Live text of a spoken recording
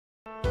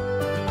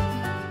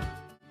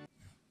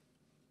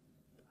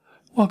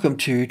Welcome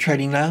to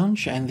Trading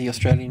Lounge and the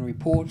Australian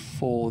report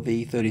for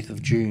the 30th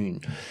of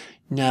June.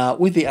 Now,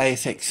 with the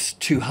ASX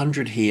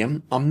 200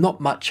 here, I'm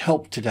not much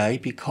help today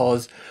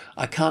because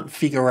I can't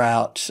figure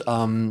out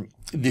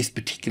this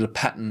particular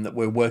pattern that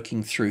we're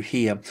working through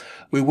here.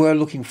 We were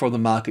looking for the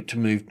market to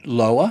move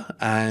lower,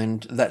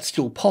 and that's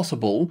still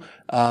possible,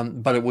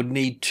 but it would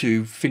need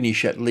to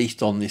finish at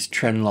least on this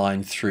trend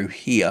line through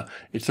here.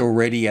 It's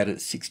already at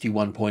its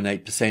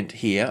 61.8%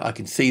 here. I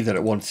can see that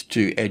it wants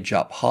to edge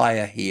up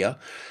higher here.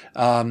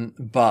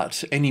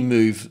 But any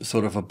move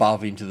sort of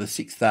above into the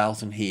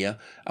 6,000 here,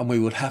 and we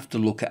would have to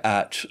look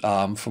at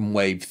from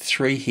wave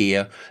 3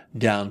 here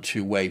down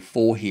to wave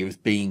 4 here as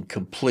being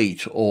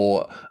complete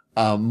or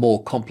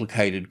more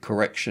complicated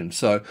correction.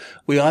 So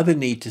we either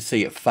need to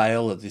see it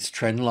fail at this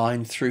trend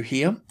line through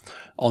here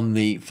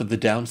for the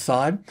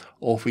downside,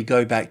 or if we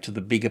go back to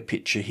the bigger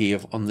picture here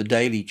on the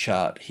daily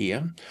chart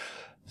here.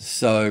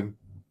 So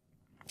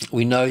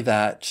we know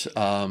that,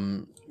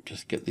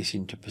 just get this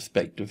into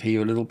perspective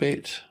here a little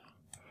bit.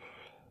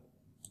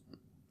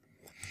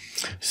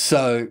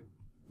 So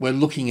we're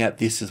looking at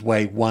this as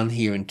wave 1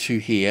 here and 2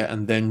 here,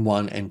 and then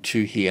 1 and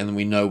 2 here, and then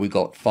we know we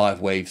got 5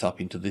 waves up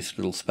into this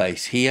little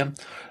space here.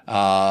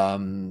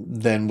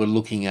 Then we're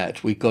looking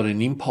at, we've got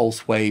an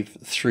impulse wave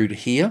through to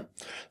here,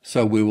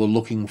 so we were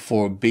looking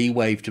for a B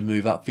wave to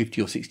move up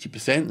 50 or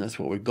 60%, that's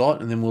what we've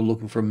got, and then we're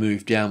looking for a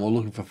move down, we're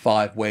looking for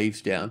 5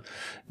 waves down.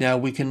 Now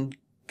we can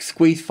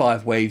squeeze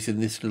 5 waves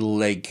in this little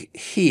leg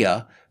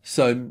here,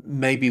 so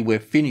maybe we're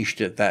finished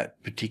at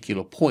that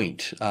particular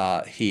point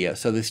here.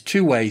 So there's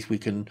 2 ways we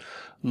can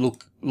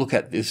look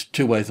at this.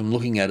 2 ways I'm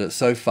looking at it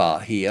so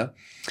far here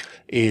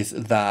is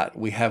that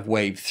we have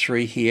wave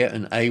 3 here,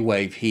 an A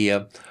wave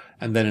here,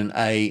 and then an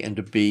A and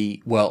a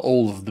B. Well,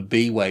 all of the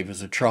B wave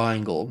is a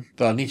triangle,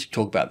 but I need to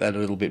talk about that a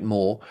little bit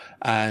more.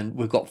 And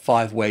we've got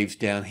 5 waves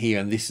down here,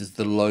 and this is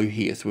the low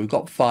here. So we've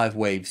got 5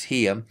 waves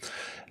here.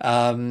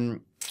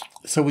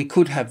 So we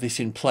could have this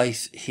in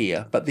place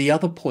here, but the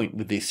other point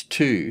with this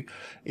too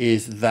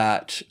is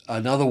that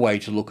another way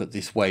to look at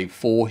this wave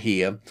 4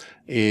 here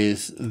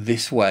is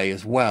this way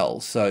as well.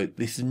 So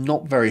this is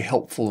not very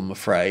helpful, I'm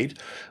afraid,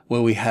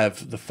 where we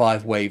have the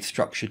 5 wave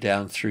structure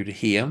down through to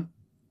here,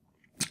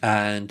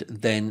 and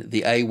then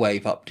the A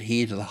wave up to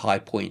here to the high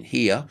point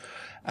here,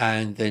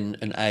 and then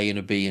an A and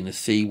a B and a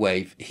C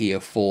wave here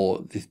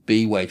for this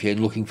B wave here,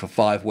 and looking for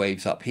 5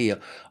 waves up here,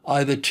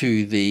 either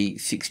to the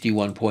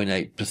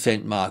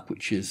 61.8% mark,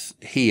 which is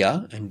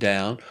here and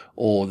down,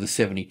 or the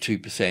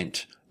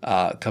 72%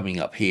 coming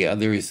up here.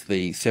 And there is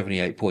the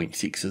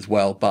 78.6 as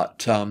well,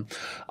 but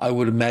I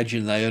would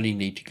imagine they only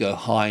need to go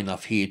high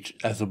enough here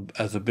as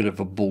a bit of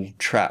a bull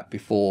trap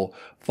before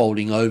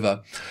folding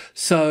over.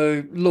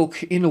 So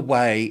look, in a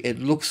way, it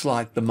looks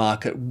like the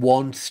market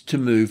wants to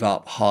move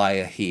up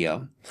higher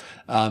here,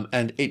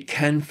 and it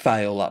can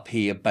fail up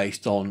here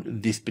based on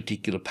this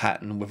particular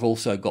pattern. We've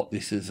also got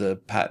this as a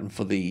pattern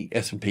for the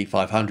S&P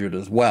 500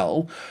 as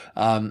well,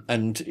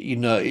 and you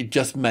know, it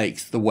just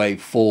makes the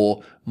wave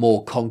 4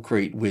 more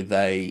concrete with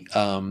a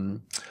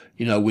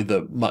with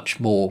a much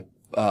more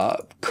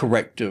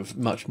corrective,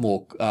 much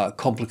more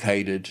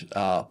complicated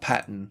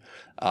pattern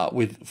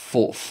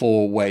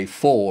for wave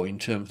 4 in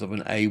terms of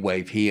an A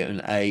wave here,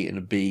 an A and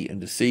a B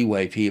and a C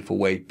wave here for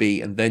wave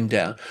B, and then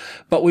down.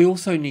 But we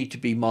also need to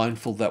be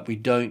mindful that we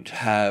don't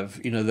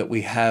have, that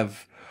we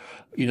have,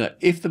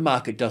 if the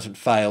market doesn't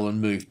fail and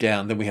move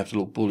down, then we have to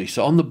look bullish.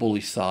 So on the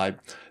bullish side,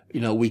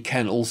 we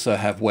can also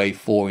have wave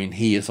 4 in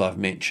here, as I've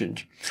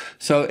mentioned.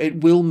 So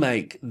it will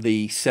make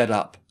the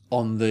setup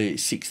on the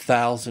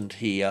 6,000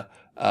 here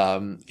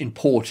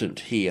important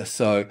here.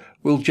 So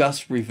we'll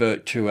just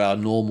revert to our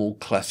normal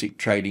classic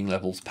trading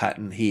levels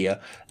pattern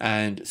here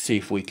and see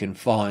if we can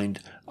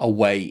find a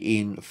way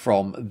in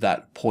from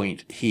that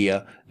point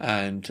here,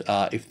 and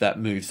if that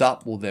moves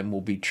up, well, then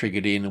we'll be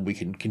triggered in and we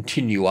can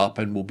continue up,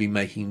 and we'll be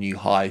making new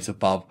highs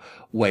above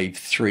wave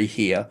 3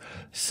 here.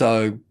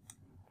 So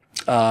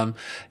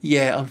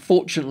yeah,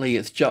 unfortunately,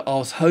 I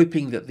was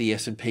hoping that the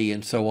S&P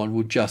and so on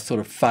would just sort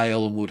of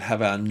fail and would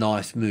have our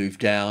nice move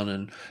down,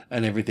 and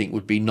everything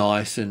would be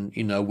nice, and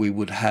we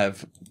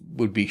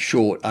would be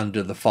short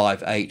under the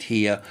 5.8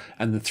 here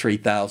and the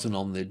 3,000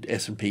 on the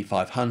S&P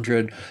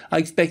 500. I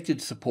expected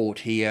support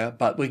here,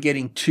 but we're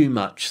getting too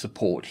much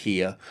support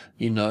here,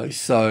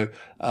 so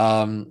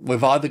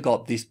we've either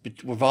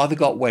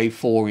got wave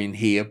 4 in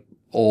here,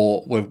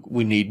 or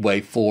we need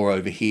wave 4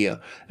 over here.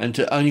 And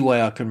the only way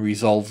I can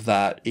resolve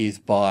that is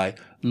by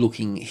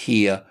looking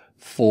here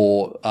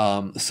for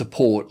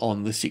support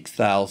on the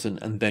 6,000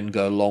 and then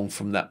go long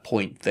from that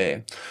point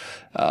there.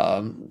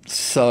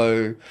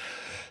 So,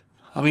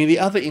 I mean, the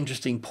other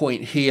interesting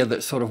point here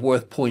that's sort of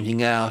worth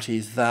pointing out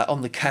is that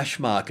on the cash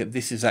market,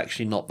 this is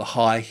actually not the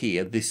high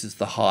here. This is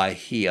the high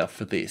here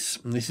for this.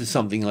 And this is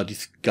something I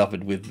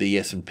discovered with the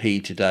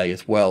S&P today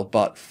as well.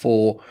 But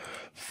for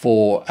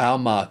our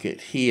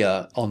market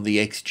here on the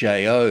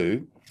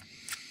XJO,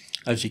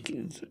 as you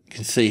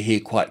can see here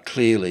quite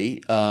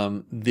clearly,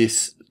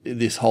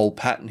 this whole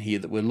pattern here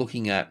that we're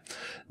looking at,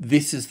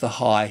 this is the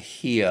high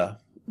here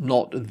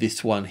not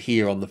this one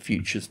here on the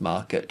futures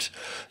market.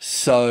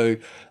 So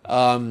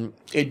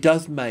it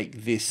does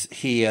make this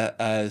here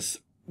as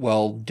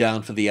well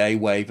down for the A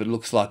wave. It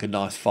looks like a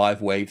nice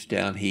 5 waves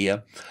down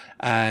here,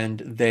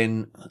 and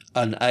then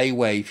an A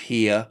wave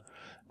here,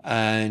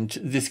 and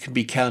this can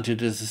be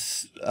counted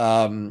as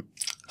an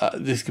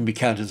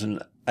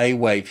A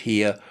wave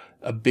here,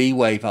 a B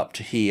wave up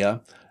to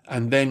here,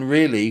 and then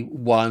really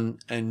 1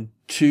 and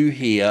 2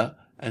 here,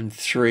 and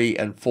 3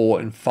 and 4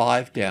 and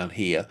 5 down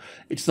here.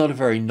 It's not a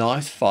very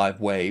nice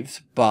 5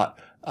 waves, but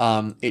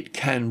it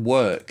can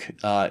work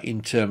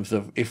in terms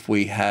of if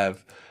we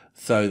have,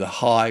 so the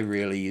high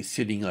really is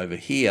sitting over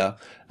here,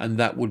 and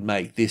that would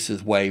make this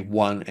as wave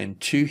 1 and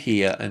 2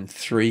 here, and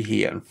 3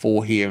 here, and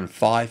 4 here, and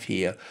 5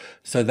 here.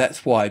 So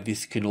that's why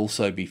this can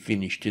also be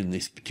finished in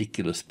this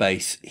particular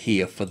space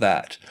here for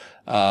that.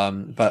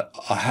 But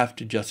I have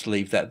to just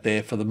leave that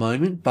there for the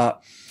moment.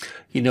 But,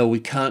 you know, we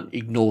can't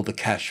ignore the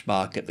cash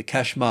market. The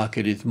cash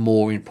market is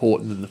more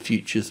important than the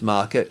futures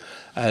market,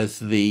 as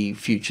the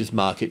futures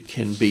market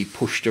can be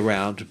pushed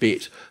around a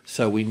bit.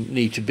 So we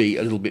need to be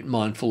a little bit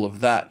mindful of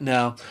that.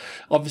 Now,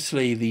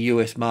 obviously, the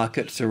US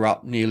markets are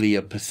up nearly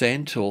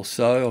 1% or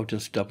so. I'll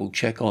just double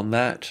check on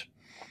that.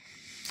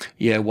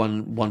 Yeah,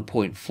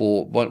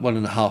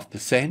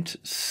 1.5%.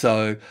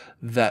 So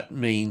that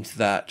means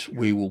that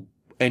we will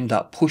end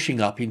up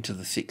pushing up into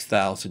the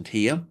 6,000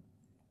 here,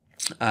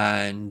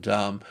 and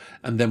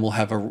then we'll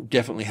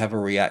definitely have a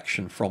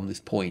reaction from this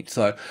point.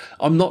 So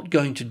I'm not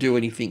going to do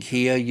anything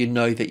here. You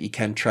know that you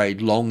can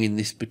trade long in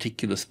this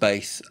particular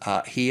space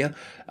here.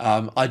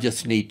 I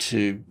just need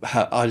a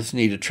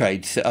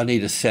trade. I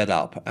need a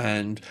setup,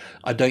 and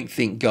I don't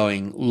think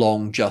going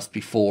long just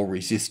before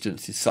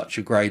resistance is such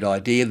a great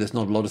idea. There's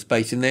not a lot of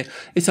space in there.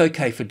 It's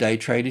okay for day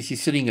traders. You're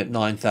sitting at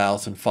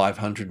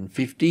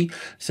 9,550,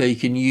 so you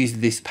can use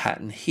this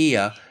pattern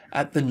here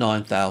at the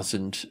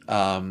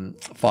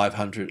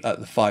 9,500, at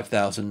the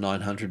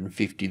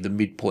 5,950, the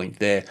midpoint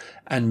there,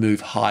 and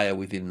move higher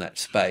within that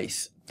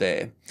space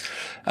there.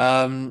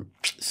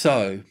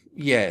 So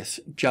yes,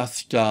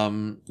 just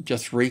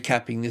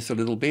recapping this a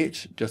little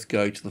bit, just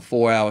go to the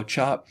 4-hour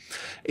chart.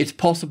 It's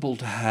possible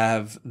to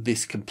have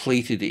this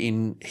completed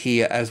in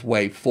here as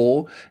wave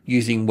 4,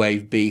 using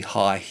wave B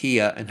high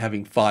here and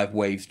having 5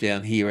 waves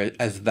down here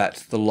as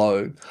that's the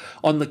low.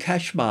 On the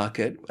cash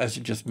market, as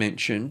I just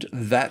mentioned,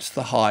 that's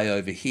the high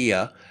over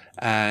here,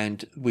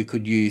 and we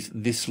could use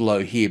this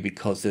low here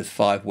because there's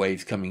 5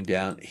 waves coming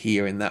down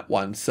here in that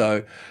one.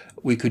 So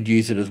we could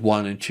use it as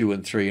 1 and 2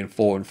 and 3 and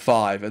 4 and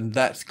 5, and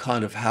that's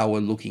kind of how we're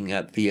looking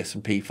at the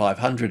S&P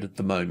 500 at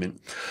the moment.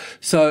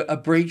 So a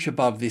breach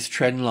above this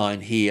trend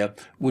line here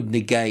would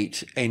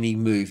negate any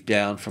move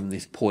down from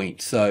this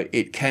point. So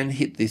it can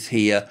hit this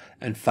here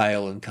and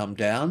fail and come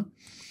down.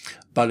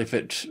 But if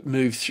it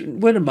moves,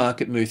 when a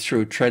market moves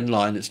through a trend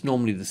line, it's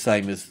normally the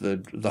same as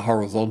the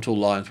horizontal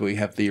lines, where you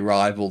have the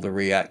arrival, the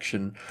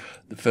reaction,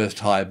 the first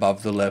high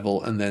above the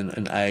level, and then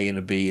an A and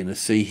a B and a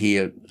C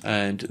here,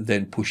 and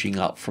then pushing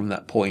up from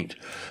that point.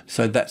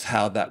 So that's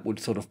how that would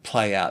sort of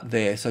play out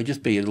there. So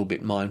just be a little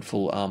bit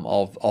mindful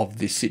of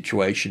this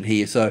situation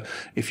here. So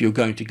if you're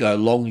going to go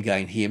long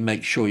again here,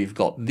 make sure you've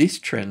got this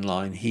trend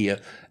line here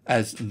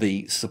as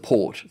the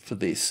support for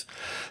this.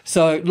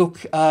 So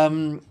look,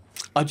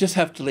 I just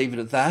have to leave it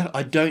at that.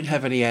 I don't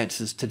have any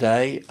answers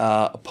today.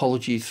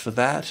 Apologies for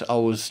that. I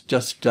was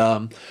just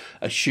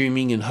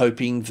assuming and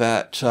hoping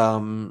that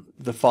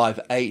the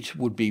 5.8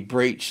 would be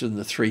breached and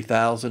the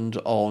 3,000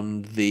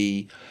 on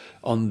the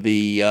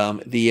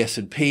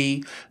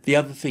S&P. The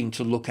other thing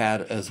to look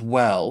at as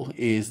well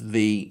is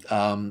the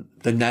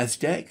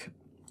Nasdaq,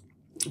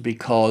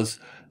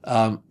 because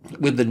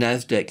with the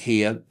Nasdaq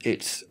here,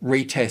 it's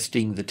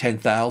retesting the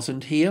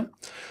 10,000 here.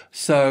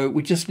 So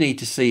we just need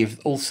to see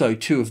if also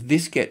too, if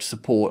this gets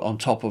support on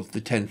top of the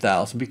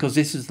 10,000, because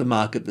this is the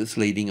market that's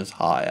leading us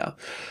higher.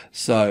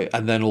 So,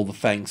 and then all the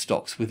FANG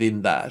stocks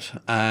within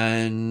that.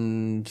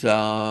 And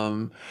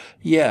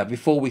yeah,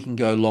 before we can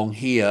go long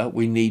here,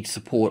 we need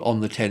support on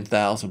the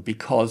 10,000,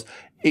 because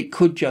it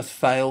could just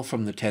fail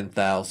from the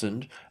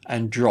 10,000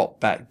 and drop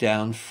back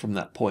down from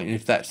that point. And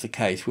if that's the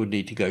case, we'd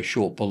need to go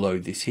short below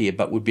this here,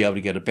 but we'd be able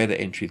to get a better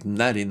entry than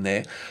that in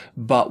there.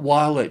 But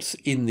while it's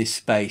in this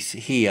space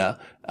here,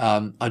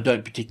 I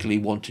don't particularly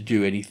want to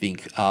do anything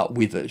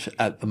with it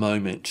at the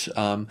moment.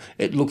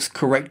 It looks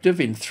corrective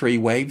in 3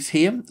 waves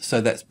here,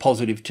 so that's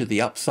positive to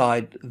the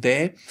upside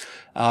there.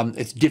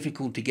 It's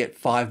difficult to get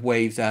 5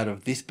 waves out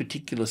of this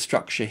particular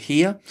structure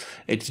here.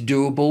 It's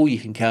doable. You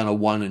can count a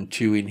 1 and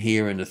 2 in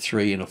here, and a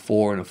 3 and a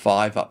 4 and a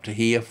 5 up to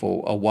here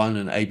for a 1,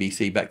 and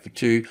ABC back for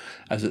 2,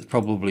 as it's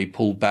probably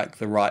pulled back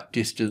the right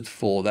distance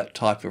for that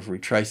type of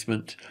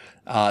retracement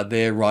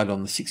there, right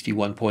on the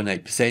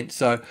 61.8%.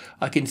 So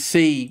I can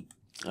see,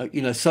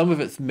 you know, some of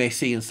it's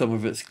messy and some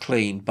of it's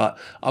clean, but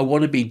I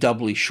want to be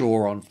doubly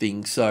sure on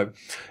things. So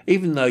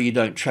even though you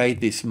don't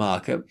trade this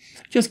market,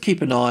 just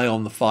keep an eye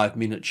on the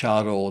 5-minute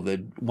chart or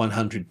the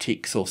 100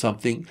 ticks or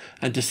something,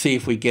 and to see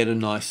if we get a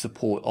nice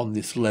support on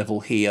this level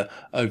here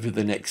over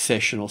the next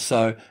session or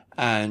so,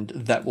 and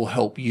that will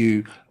help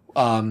you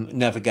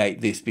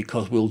navigate this,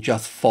 because we'll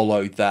just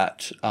follow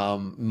that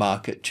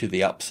market to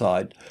the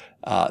upside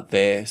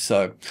there.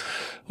 So,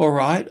 all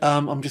right,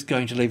 I'm just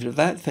going to leave it at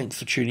that. Thanks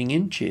for tuning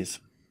in. Cheers.